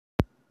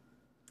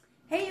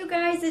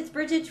guys, it's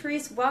Bridget,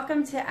 Therese.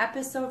 Welcome to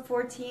episode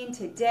 14.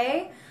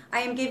 Today, I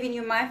am giving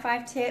you my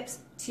 5 tips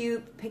to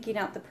picking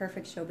out the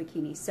perfect show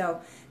bikini. So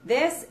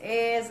this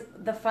is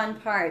the fun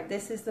part.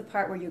 This is the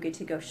part where you get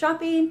to go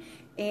shopping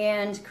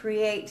and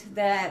create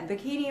the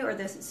bikini or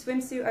the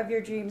swimsuit of your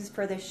dreams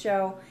for the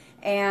show.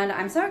 And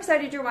I'm so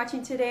excited you're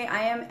watching today.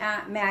 I am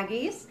at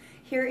Maggie's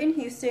here in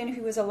Houston,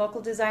 who is a local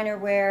designer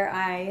where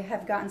I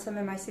have gotten some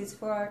of my suits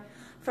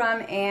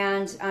from,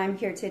 and I'm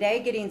here today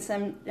getting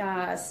some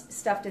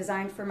stuff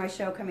designed for my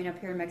show coming up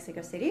here in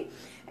Mexico City.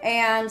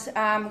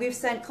 And we've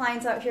sent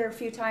clients out here a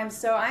few times,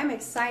 so I'm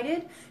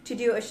excited to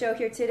do a show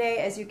here today.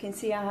 As you can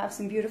see, I have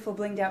some beautiful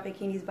blinged out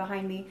bikinis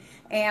behind me,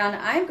 and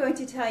I'm going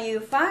to tell you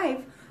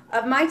 5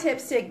 of my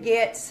tips to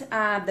get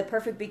the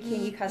perfect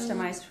bikini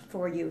customized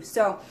for you.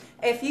 So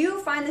if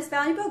you find this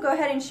valuable, go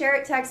ahead and share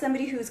it. Tag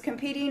somebody who's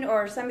competing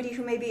or somebody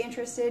who may be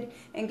interested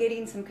in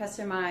getting some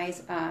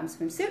customized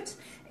swimsuits.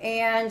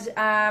 And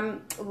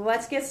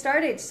let's get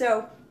started.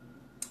 So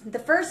the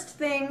first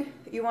thing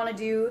you want to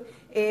do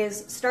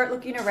is start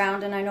looking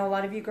around, and I know a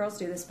lot of you girls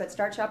do this, but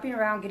start shopping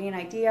around, getting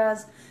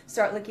ideas,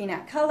 start looking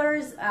at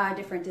colors,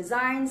 different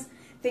designs,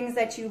 things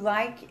that you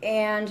like,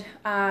 and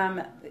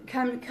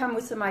come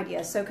with some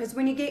ideas. So because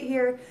when you get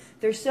here,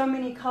 there's so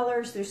many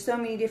colors, there's so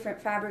many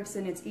different fabrics,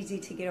 and it's easy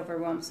to get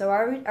overwhelmed. So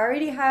I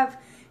already have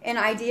an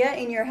idea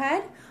in your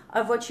head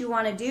of what you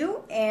want to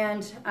do,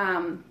 and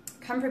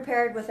come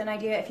prepared with an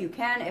idea if you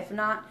can. If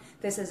not,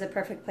 this is a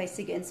perfect place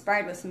to get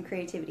inspired with some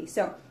creativity.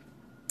 So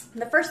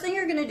the first thing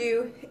you're going to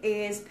do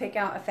is pick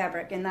out a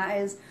fabric, and that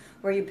is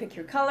where you pick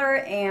your color,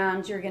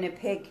 and you're going to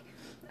pick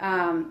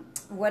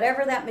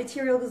whatever that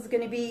material is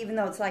going to be, even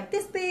though it's like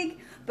this big,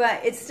 but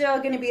it's still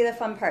going to be the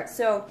fun part.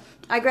 So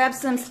I grabbed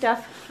some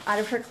stuff out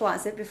of her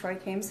closet before I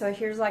came. So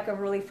here's like a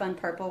really fun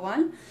purple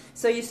one.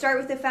 So you start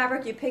with the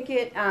fabric, you pick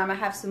it. I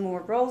have some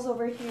more rolls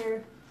over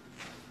here.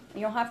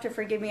 You'll have to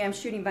forgive me, I'm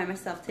shooting by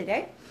myself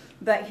today.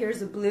 But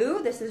here's a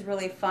blue. This is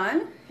really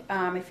fun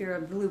if you're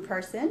a blue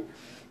person.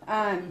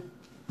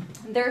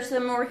 There's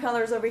some more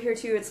colors over here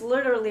too. It's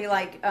literally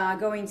like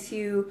going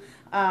to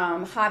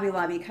Hobby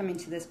Lobby, coming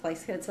to this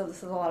place. So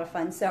this is a lot of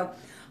fun. So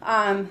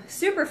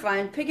super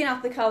fun picking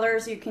out the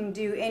colors. You can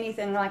do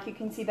anything, like you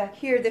can see back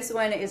here. This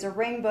one is a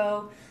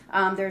rainbow.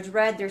 There's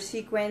red, there's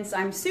sequins.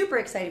 I'm super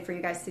excited for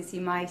you guys to see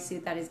my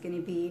suit. That is going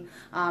to be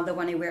the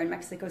one I wear in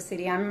Mexico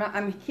City.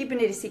 I'm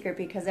keeping it a secret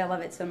because I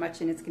love it so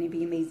much, and it's going to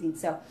be amazing.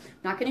 So I'm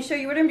not going to show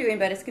you what I'm doing,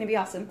 but it's going to be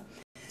awesome.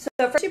 So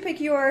first you pick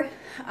your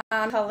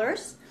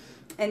colors.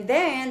 And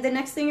then the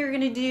next thing you're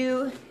going to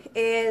do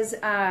is,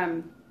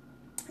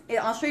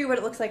 I'll show you what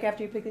it looks like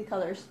after you pick the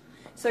colors.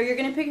 So you're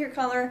going to pick your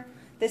color.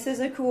 This is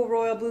a cool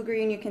royal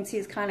blue-green. You can see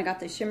it's kind of got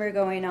the shimmer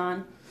going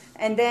on.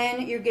 And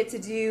then you get to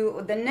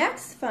do the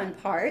next fun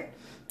part,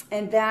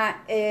 and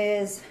that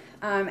is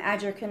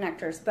add your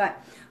connectors.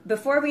 But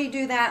before we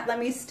do that, let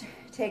me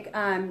take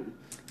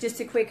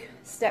just a quick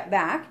step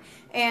back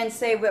and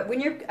say,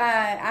 when you're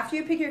after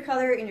you pick your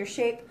color and your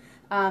shape,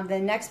 the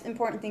next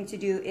important thing to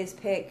do is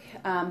pick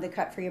the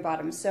cut for your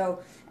bottom.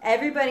 So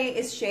everybody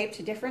is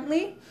shaped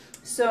differently,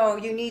 so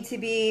you need to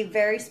be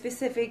very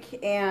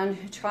specific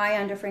and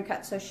try on different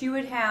cuts. So she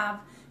will have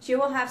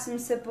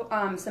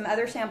some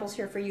other samples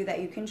here for you that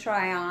you can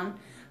try on.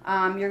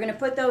 You're going to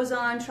put those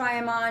on, try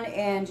them on,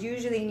 and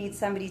usually you need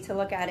somebody to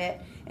look at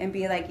it and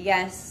be like,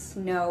 yes,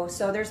 no.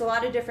 So there's a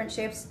lot of different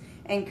shapes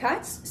and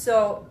cuts.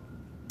 So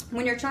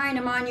when you're trying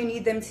them on, you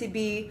need them to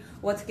be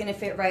what's going to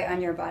fit right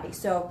on your body.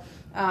 So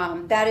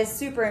that is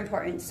super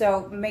important.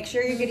 So make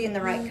sure you're getting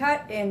the right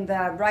cut and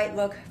the right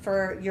look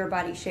for your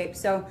body shape.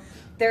 So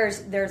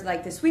there's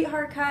like the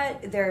sweetheart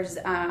cut. There's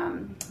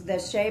the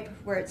shape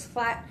where it's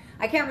flat.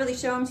 I can't really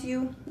show them to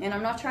you, and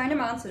I'm not trying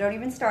them on, so don't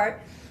even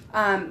start.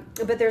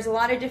 But there's a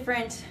lot of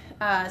different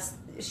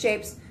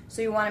shapes,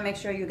 so you want to make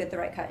sure you get the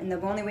right cut. And the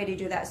only way to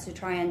do that is to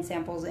try on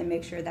samples and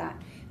make sure that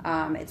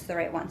it's the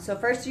right one. So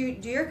first you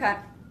do your cut.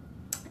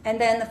 And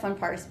then the fun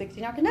part is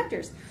picking out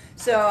connectors.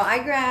 So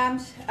I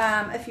grabbed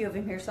a few of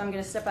them here, so I'm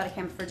going to step out of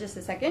camera for just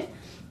a second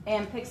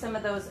and pick some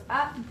of those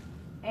up.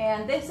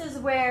 And this is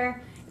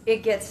where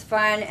it gets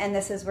fun, and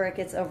this is where it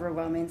gets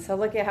overwhelming. So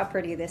look at how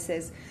pretty this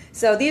is.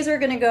 So these are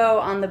going to go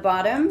on the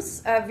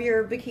bottoms of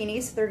your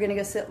bikinis. They're going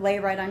to go lay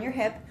right on your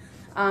hip.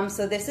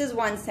 So this is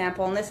one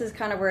sample, and this is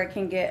kind of where it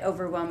can get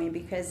overwhelming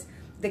because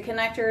the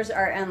connectors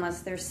are endless.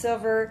 There's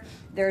silver,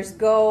 there's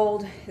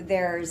gold,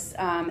 there's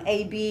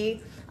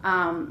AB.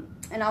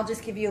 And I'll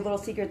just give you a little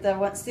secret.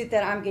 The suit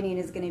that I'm getting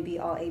is going to be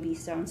all AB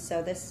stones.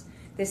 So this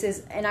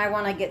is, and I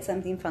want to get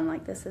something fun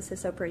like this. This is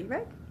so pretty,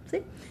 right?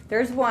 See?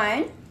 There's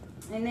one.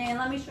 And then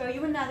let me show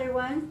you another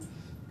one.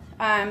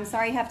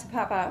 Sorry, you have to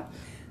pop out.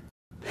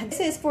 This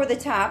is for the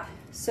top.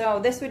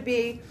 So this would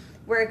be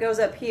where it goes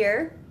up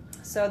here.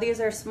 So these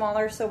are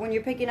smaller. So when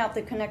you're picking out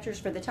the connectors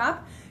for the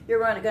top, you're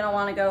going to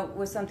want to go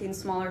with something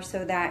smaller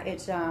so that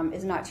it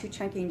is not too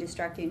chunky and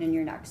distracting in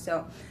your neck.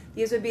 So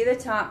these would be the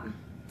top.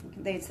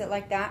 They'd sit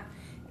like that.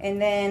 And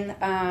then,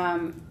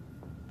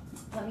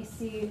 let me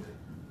see.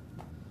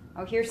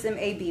 Oh, here's some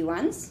AB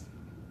ones.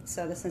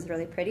 So this is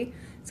really pretty.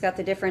 It's got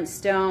the different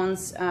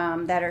stones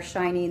that are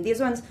shiny. These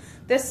ones,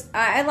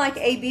 I like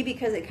AB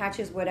because it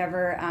catches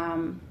whatever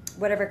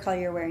color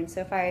you're wearing.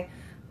 So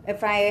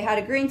if I had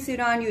a green suit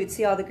on, you would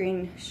see all the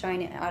green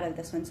shine out of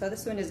this one. So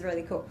this one is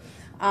really cool.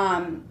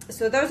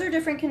 So those are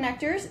different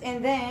connectors.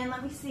 And then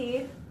let me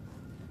see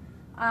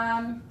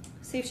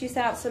if she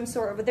set out some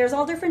sort of, there's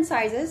all different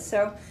sizes.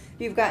 So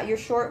you've got your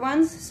short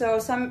ones. So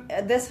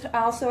this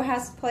also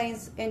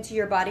plays into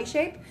your body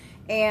shape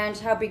and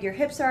how big your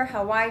hips are,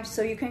 how wide.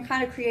 So you can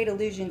kind of create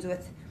illusions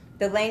with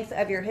the length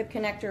of your hip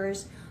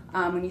connectors.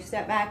 When you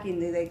step back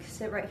and they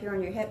sit right here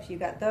on your hips, you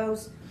got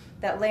those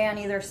that lay on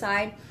either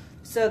side.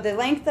 So the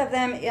length of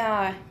them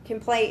can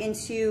play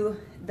into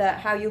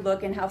how you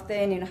look and how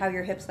thin and how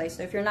your hips lay.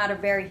 So if you're not a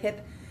very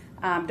hip,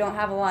 don't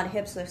have a lot of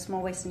hips, so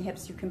small waist and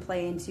hips, you can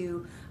play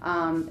into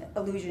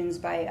illusions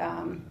by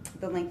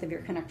the length of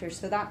your connectors.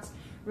 So that's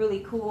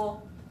really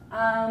cool.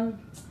 Let's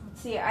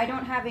see, I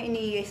don't have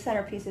any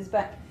centerpieces,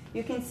 but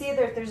you can see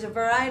that there's a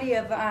variety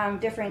of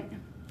different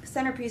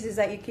centerpieces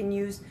that you can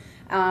use.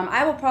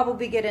 I will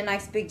probably get a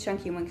nice big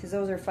chunky one because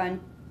those are fun.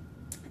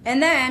 And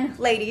then,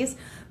 ladies,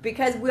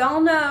 because we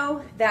all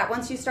know that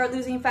once you start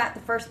losing fat,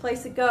 the first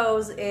place it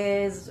goes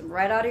is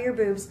right out of your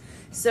boobs.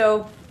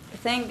 So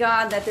thank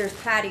God that there's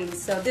padding.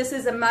 So this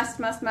is a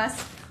must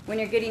when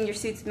you're getting your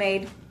suits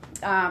made.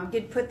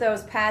 Put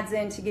those pads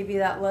in to give you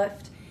that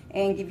lift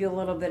and give you a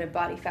little bit of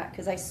body fat.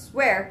 Because I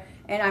swear,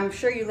 and I'm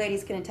sure you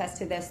ladies can attest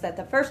to this, that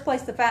the first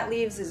place the fat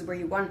leaves is where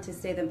you want it to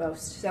stay the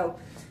most. So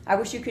I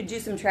wish you could do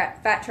some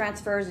fat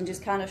transfers and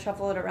just kind of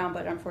shuffle it around,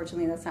 but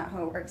unfortunately that's not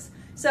how it works.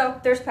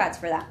 So there's pads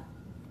for that.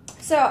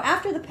 So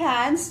after the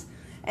pads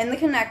and the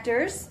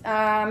connectors,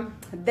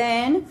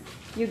 then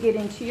you get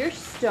into your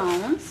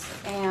stones,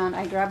 and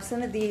I grabbed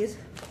some of these,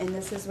 and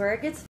this is where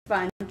it gets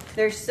fun.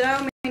 There's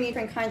so many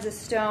different kinds of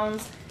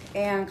stones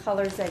and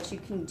colors that you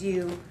can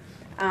do.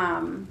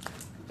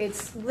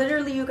 It's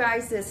literally, you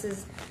guys,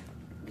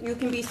 you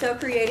can be so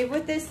creative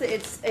with this,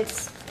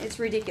 it's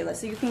ridiculous.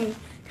 So you can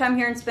come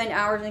here and spend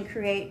hours and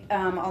create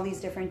all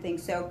these different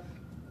things. So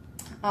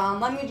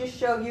let me just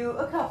show you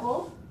a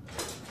couple.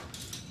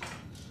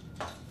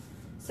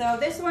 So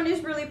this one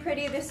is really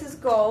pretty. This is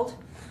gold.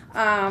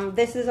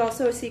 This is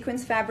also a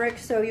sequins fabric.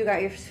 So you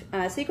got your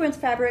sequins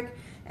fabric,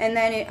 and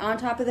then on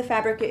top of the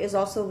fabric it is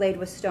also laid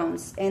with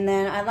stones. And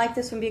then I like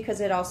this one because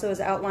it also is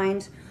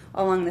outlined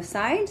along the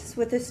sides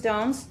with the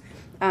stones.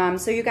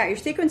 So you got your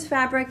sequins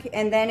fabric,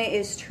 and then it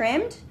is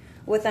trimmed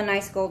with a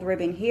nice gold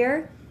ribbon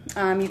here.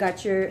 You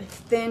got your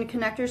thin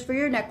connectors for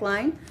your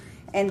neckline,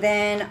 and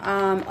then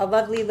a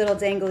lovely little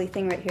dangly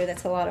thing right here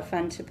that's a lot of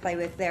fun to play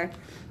with there.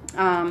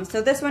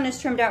 So this one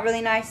is trimmed out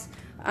really nice.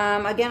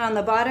 Again, on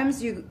the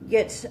bottoms you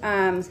get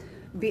the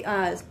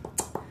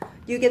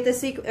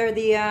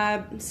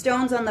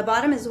stones on the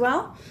bottom as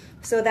well,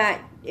 so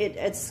that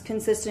it's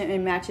consistent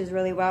and matches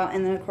really well.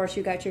 And then of course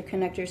you got your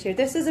connectors here.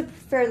 This is a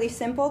fairly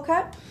simple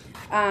cut,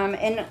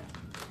 and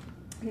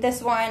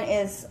this one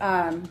is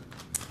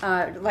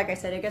like I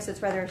said, I guess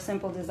it's rather a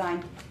simple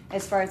design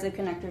as far as the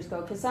connectors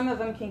go, because some of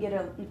them can get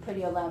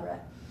pretty elaborate.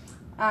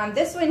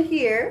 This one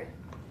here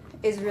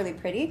is really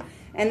pretty,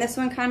 and this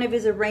one kind of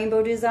is a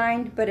rainbow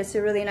design, but it's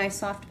a really nice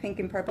soft pink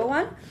and purple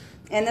one.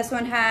 And this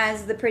one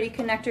has the pretty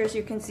connectors.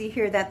 You can see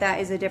here that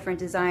is a different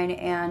design,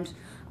 and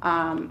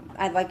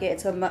I like it.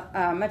 It's a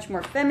much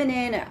more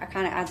feminine. It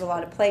kind of adds a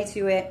lot of play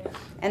to it.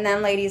 And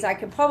then, ladies, I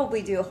could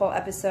probably do a whole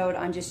episode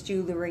on just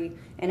jewelry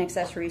and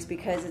accessories,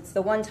 because it's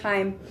the one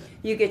time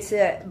you get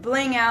to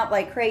bling out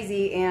like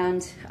crazy,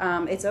 and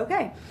it's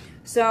okay.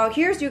 So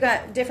here's, you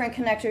got different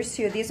connectors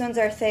too. These ones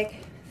are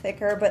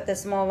thicker, but the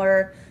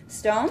smaller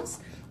stones.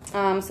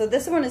 So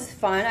this one is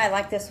fun. I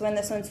like this one.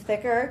 This one's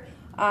thicker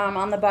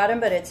on the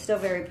bottom, but it's still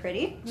very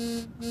pretty.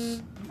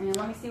 And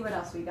let me see what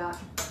else we got.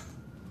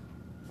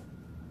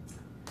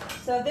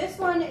 So this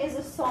one is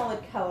a solid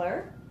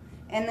color,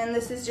 and then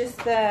this is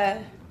just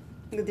a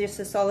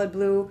solid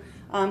blue,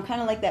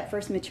 kind of like that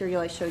first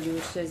material I showed you,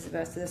 which is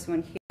this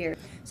one here.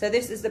 So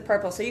this is the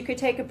purple. So you could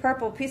take a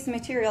purple piece of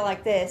material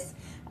like this,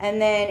 and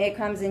then it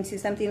comes into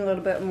something a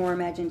little bit more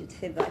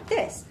imaginative like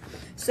this.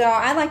 So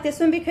I like this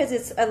one because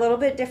it's a little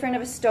bit different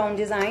of a stone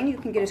design. You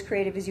can get as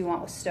creative as you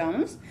want with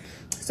stones.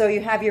 So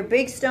you have your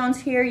big stones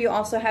here. You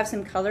also have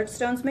some colored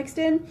stones mixed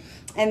in.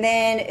 And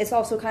then it's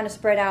also kind of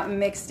spread out and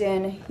mixed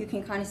in. You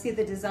can kind of see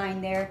the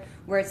design there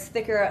where it's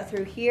thicker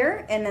through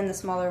here and then the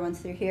smaller ones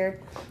through here.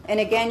 And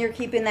again, you're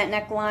keeping that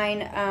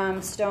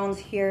neckline stones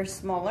here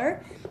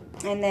smaller.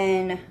 And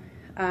then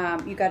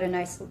you got a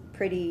nice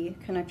pretty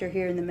connector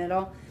here in the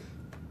middle.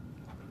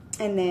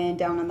 And then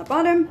down on the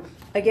bottom,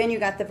 again, you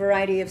got the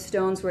variety of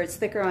stones where it's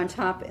thicker on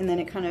top and then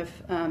it kind of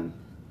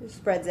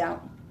spreads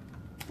out.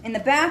 In the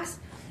backs,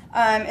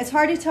 it's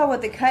hard to tell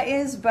what the cut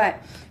is,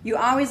 but you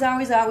always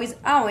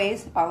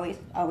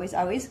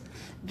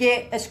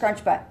get a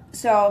scrunch butt.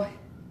 So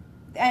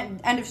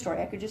end of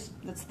story. I could just,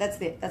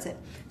 that's it.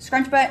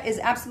 Scrunch butt is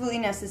absolutely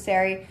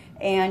necessary,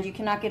 and you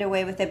cannot get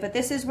away with it. But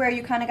this is where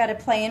you kind of got to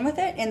play in with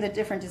it in the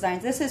different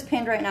designs. This is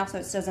pinned right now so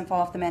it doesn't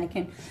fall off the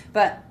mannequin.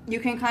 But you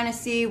can kind of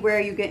see where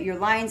you get your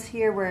lines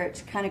here, where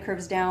it kind of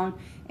curves down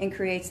and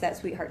creates that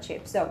sweetheart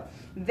shape. So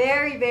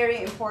very,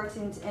 very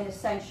important and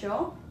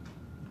essential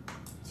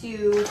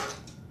to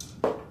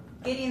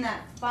getting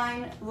that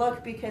fine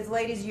look, because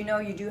ladies, you know,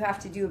 you do have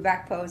to do a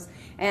back pose.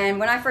 And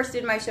when I first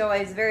did my show,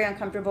 I was very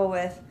uncomfortable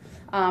with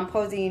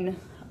posing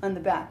on the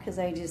back, because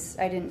I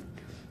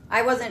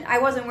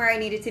wasn't where I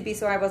needed to be,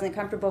 so I wasn't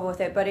comfortable with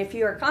it. But if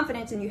you are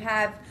confident and you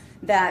have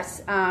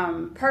that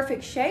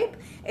perfect shape,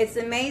 it's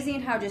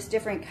amazing how just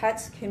different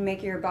cuts can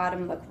make your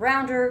bottom look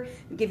rounder,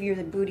 give you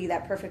the booty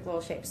that perfect little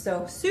shape.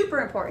 So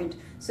super important.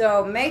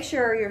 So make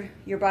sure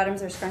your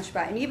bottoms are scrunched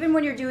butt. And even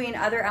when you're doing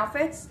other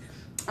outfits,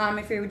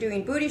 if you're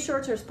doing booty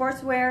shorts or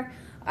sportswear,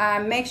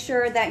 make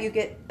sure that you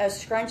get a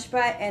scrunch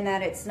butt and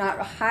that it's not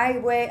high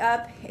way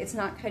up, it's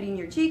not cutting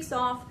your cheeks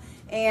off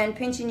and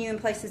pinching you in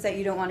places that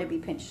you don't want to be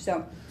pinched.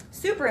 So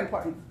super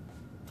important.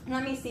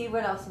 Let me see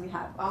what else we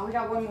have. Oh, we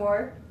got one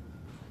more.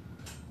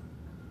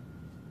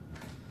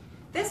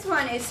 This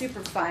one is super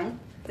fun.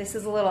 This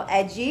is a little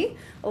edgy,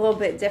 a little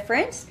bit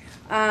different.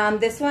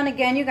 This one,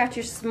 again, you got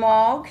your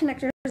small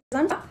connectors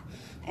on top.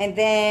 And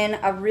then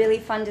a really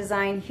fun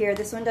design here.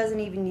 This one doesn't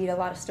even need a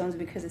lot of stones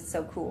because it's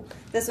so cool.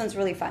 This one's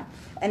really fun.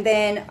 And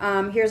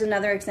then here's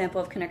another example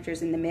of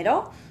connectors in the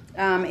middle.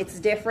 It's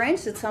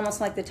different. It's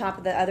almost like the top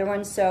of the other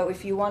one. So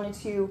if you wanted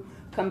to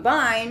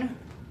combine,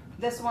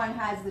 this one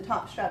has the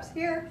top straps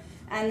here.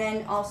 And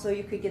then also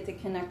you could get the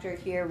connector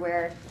here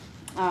where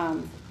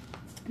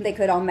they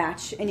could all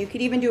match. And you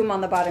could even do them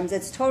on the bottoms.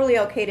 It's totally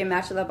okay to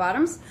match the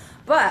bottoms.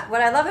 But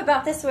what I love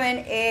about this one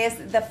is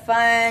the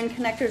fun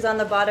connectors on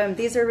the bottom.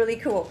 These are really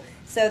cool.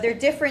 So they're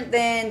different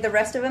than the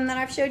rest of them that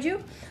I've showed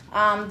you.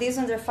 These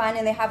ones are fun,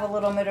 and they have a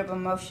little bit of a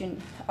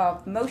motion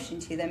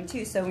to them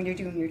too. So when you're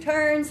doing your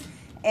turns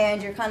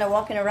and you're kind of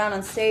walking around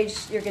on stage,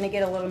 you're going to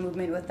get a little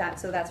movement with that.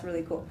 So that's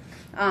really cool.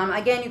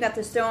 Again, you got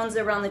the stones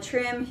around the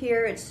trim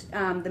here. It's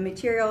the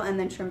material and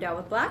then trimmed out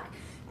with black,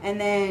 and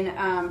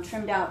then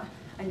trimmed out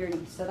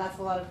underneath. So that's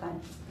a lot of fun.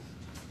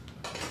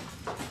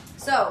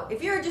 So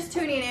if you're just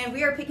tuning in,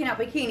 we are picking out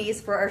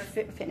bikinis for our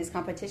fitness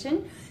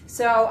competition.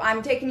 So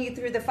I'm taking you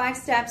through the 5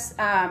 steps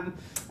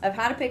of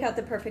how to pick out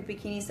the perfect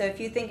bikini. So if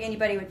you think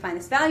anybody would find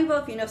this valuable,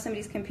 if you know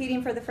somebody's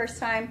competing for the first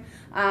time,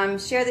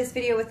 share this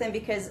video with them,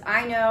 because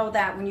I know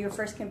that when you're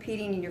first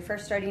competing and you're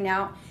first starting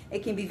out,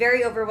 it can be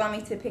very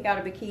overwhelming to pick out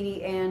a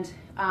bikini, and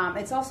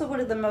it's also one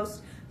of the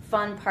most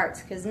fun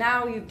parts, because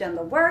now you've done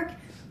the work,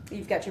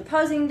 you've got your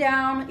posing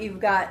down, you've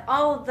got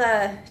all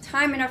the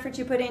time and effort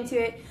you put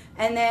into it,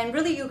 and then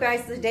really, you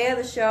guys, the day of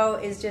the show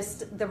is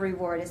just the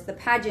reward. It's the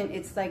pageant.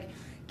 It's like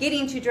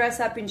getting to dress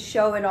up and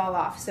show it all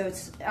off. So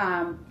it's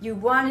you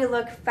want to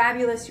look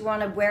fabulous. You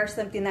want to wear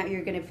something that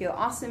you're going to feel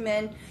awesome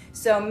in.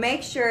 So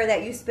make sure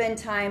that you spend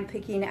time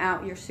picking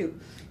out your suit.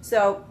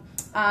 So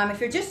if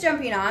you're just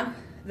jumping on,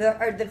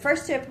 the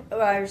first tip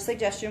or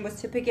suggestion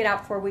was to pick it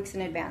out 4 weeks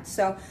in advance.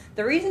 So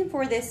the reason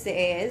for this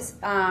is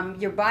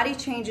your body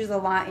changes a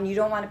lot, and you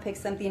don't want to pick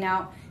something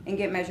out and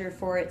get measured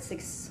for it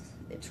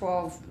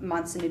 12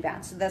 months in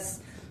advance. So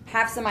that's,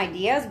 have some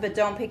ideas, but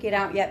don't pick it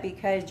out yet,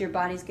 because your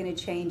body's going to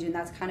change, and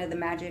that's kind of the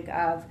magic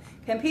of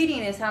competing,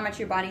 is how much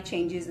your body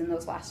changes in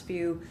those last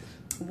few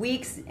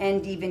weeks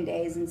and even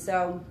days. And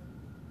so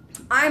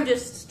I'm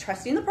just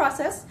trusting the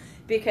process,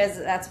 because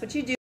that's what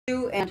you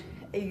do. And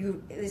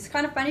it's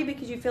kind of funny,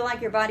 because you feel like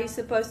your body's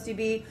supposed to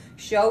be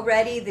show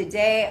ready the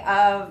day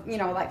of, you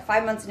know, like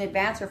 5 months in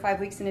advance or 5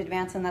 weeks in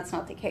advance, and that's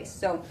not the case.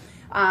 So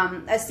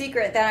a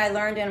secret that I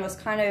learned and was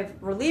kind of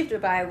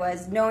relieved by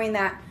was knowing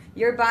that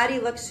your body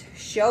looks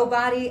show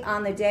body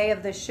on the day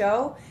of the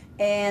show,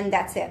 and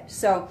that's it.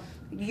 So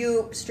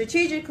you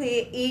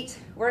strategically eat,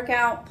 work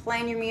out,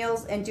 plan your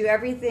meals, and do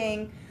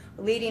everything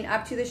leading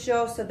up to the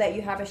show so that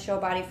you have a show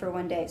body for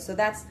one day. So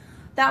that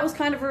was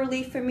kind of a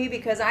relief for me,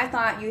 because I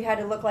thought you had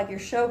to look like you're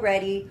show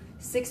ready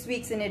 6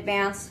 weeks in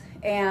advance,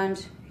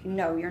 and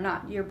no, you're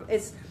not.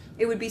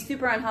 It would be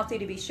super unhealthy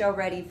to be show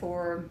ready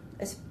for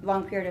a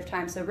long period of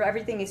time. So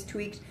everything is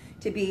tweaked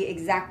to be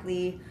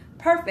exactly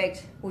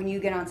perfect when you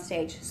get on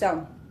stage.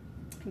 So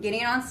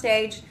getting on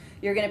stage,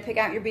 you're going to pick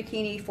out your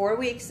bikini 4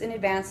 weeks in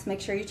advance. Make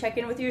sure you check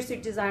in with your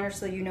suit designer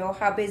so you know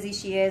how busy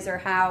she is or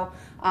how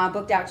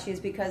booked out she is,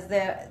 because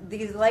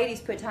these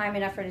ladies put time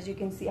and effort, as you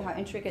can see how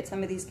intricate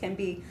some of these can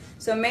be.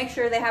 So make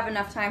sure they have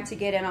enough time to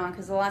get it on,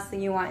 because the last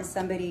thing you want is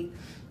somebody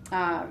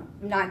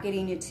not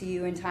getting it to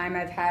you in time.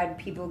 I've had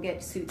people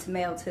get suits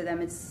mailed to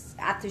them. It's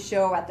at the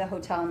show, at the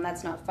hotel, and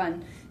that's not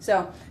fun.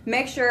 So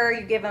make sure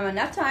you give them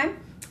enough time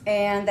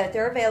and that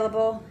they're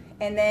available,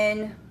 and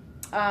then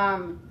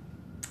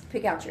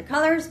pick out your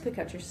colors, pick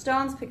out your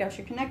stones, pick out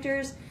your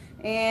connectors,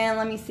 and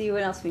let me see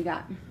what else we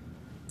got.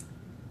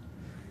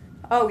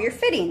 Oh, your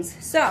fittings.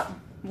 So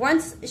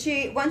once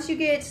you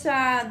get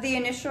the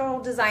initial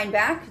design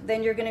back,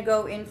 then you're going to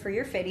go in for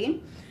your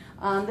fitting.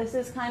 This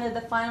is kind of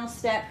the final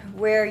step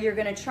where you're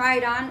going to try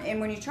it on, and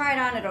when you try it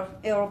on,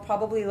 it'll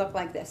probably look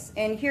like this.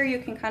 And here you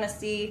can kind of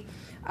see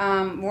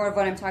more of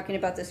what I'm talking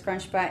about, the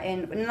scrunch butt.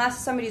 And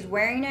unless somebody's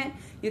wearing it,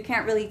 you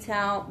can't really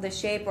tell the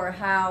shape or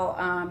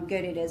how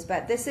good it is.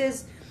 But this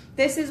is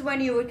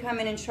when you would come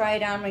in and try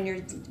it on when your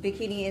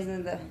bikini is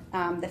in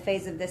the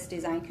phase of this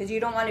design, because you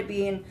don't want to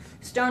be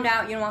stoned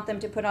out. You don't want them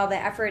to put all the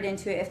effort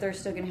into it if they're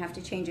still going to have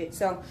to change it.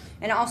 So,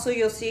 and also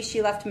you'll see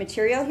she left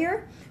material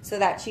here so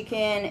that she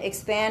can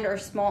expand or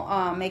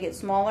make it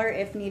smaller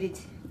if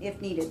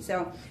needed.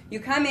 So you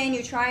come in,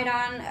 you try it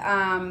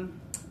on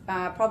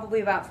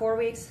probably about 4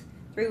 weeks,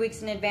 3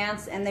 weeks in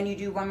advance, and then you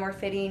do one more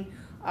fitting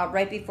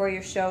right before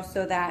your show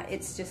so that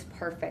it's just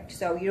perfect.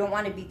 So you don't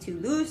want to be too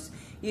loose.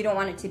 You don't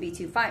want it to be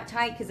too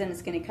tight, because then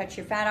it's going to cut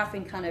your fat off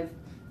and kind of,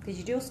 because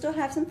you do still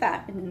have some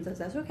fat, and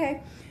that's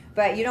okay.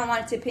 But you don't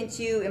want it to pinch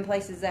you in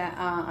places that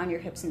on your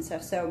hips and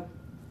stuff. So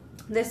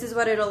this is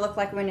what it'll look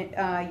like when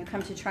you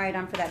come to try it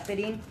on for that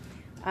fitting,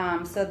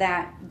 so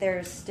that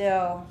there's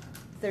still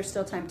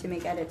time to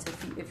make edits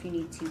if you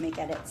need to make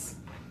edits.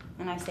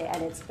 And I say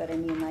edits, but I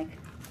mean like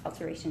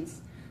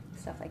alterations,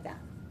 stuff like that.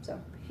 So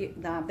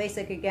the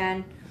basic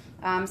again.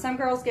 Some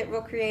girls get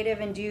real creative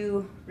and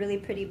do really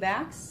pretty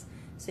backs.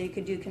 So you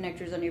could do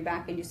connectors on your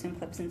back and do some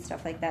clips and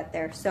stuff like that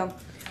there. So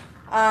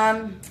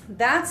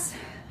that's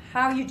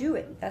how you do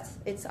it.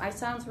 It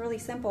sounds really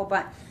simple,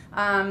 but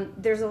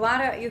there's a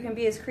lot of, you can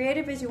be as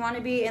creative as you want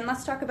to be. And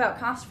let's talk about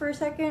cost for a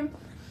second.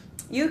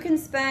 You can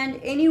spend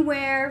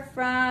anywhere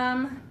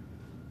from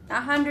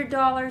 $100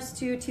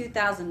 to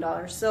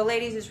 $2,000. So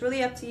ladies, it's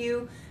really up to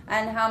you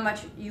and how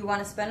much you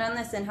want to spend on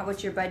this and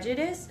what your budget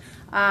is.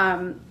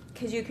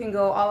 Because you can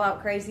go all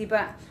out crazy,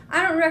 but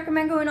I don't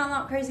recommend going all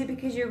out crazy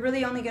because you're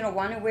really only going to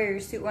want to wear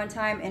your suit one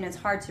time, and it's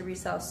hard to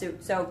resell a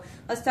suit. So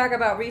let's talk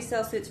about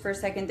resale suits for a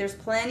second. There's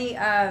plenty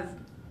of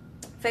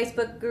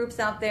Facebook groups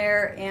out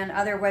there and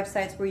other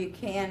websites where you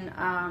can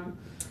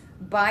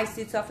buy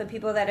suits off of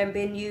people that have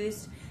been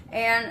used,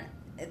 and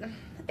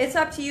it's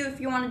up to you if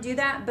you want to do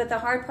that. But the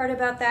hard part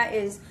about that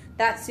is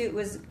that suit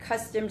was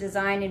custom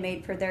designed and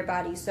made for their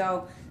body.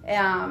 So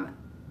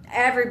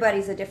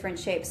everybody's a different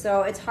shape,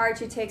 so it's hard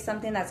to take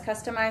something that's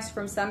customized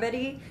from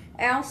somebody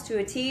else to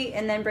a T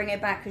and then bring it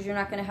back, because you're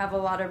not going to have a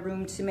lot of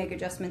room to make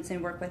adjustments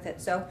and work with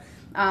it. So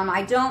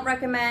I don't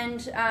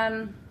recommend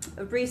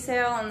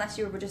resale unless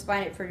you were just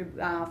buying it for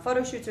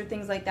photo shoots or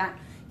things like that.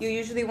 You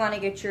usually want to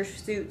get your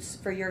suits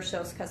for your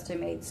shows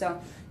custom made.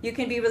 So you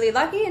can be really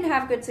lucky and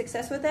have good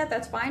success with that.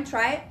 That's fine,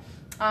 try it.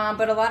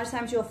 But a lot of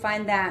times you'll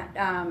find that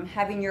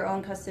having your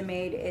own custom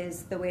made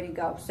is the way to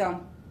go.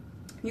 So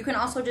you can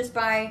also just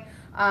buy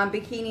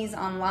bikinis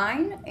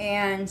online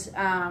and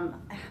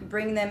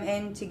bring them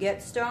in to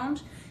get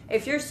stoned.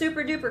 If you're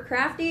super duper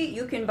crafty,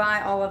 you can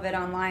buy all of it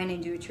online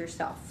and do it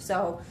yourself.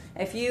 So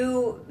if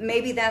you,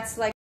 maybe that's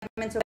like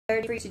mental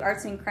clarity for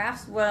arts and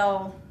crafts,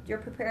 well, you're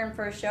preparing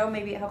for a show,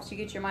 maybe it helps you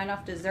get your mind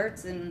off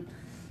desserts and,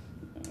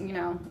 you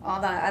know,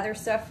 all that other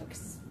stuff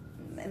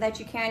that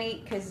you can't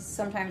eat, because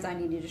sometimes I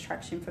need a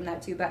distraction from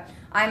that too. But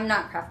I'm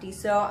not crafty,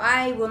 so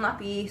I will not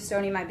be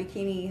stoning my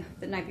bikini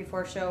the night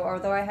before show,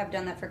 although I have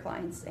done that for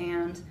clients,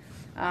 and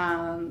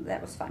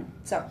that was fun.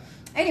 So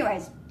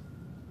anyways,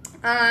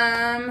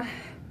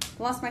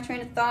 lost my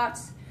train of thought.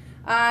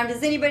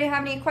 Does anybody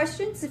have any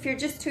questions? If you're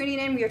just tuning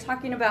in, we are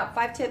talking about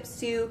 5 tips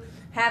to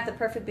have the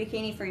perfect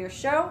bikini for your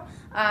show.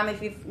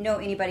 If you know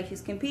anybody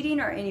who's competing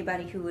or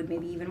anybody who would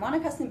maybe even want a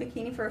custom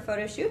bikini for a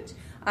photo shoot,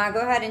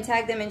 go ahead and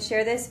tag them and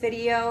share this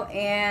video.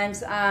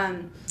 And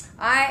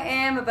I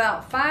am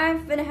about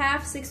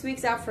 5.5, 6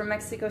 weeks out from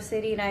Mexico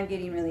City, and I'm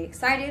getting really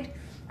excited.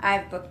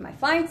 I've booked my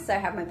flights, I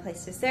have my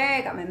place to stay,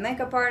 I got my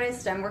makeup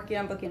artist, I'm working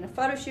on booking a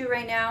photo shoot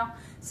right now.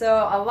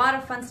 So a lot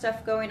of fun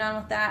stuff going on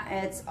with that.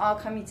 It's all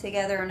coming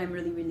together, and I'm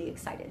really, really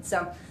excited.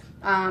 So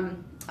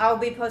I'll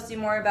be posting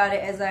more about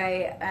it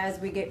as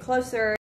we get closer.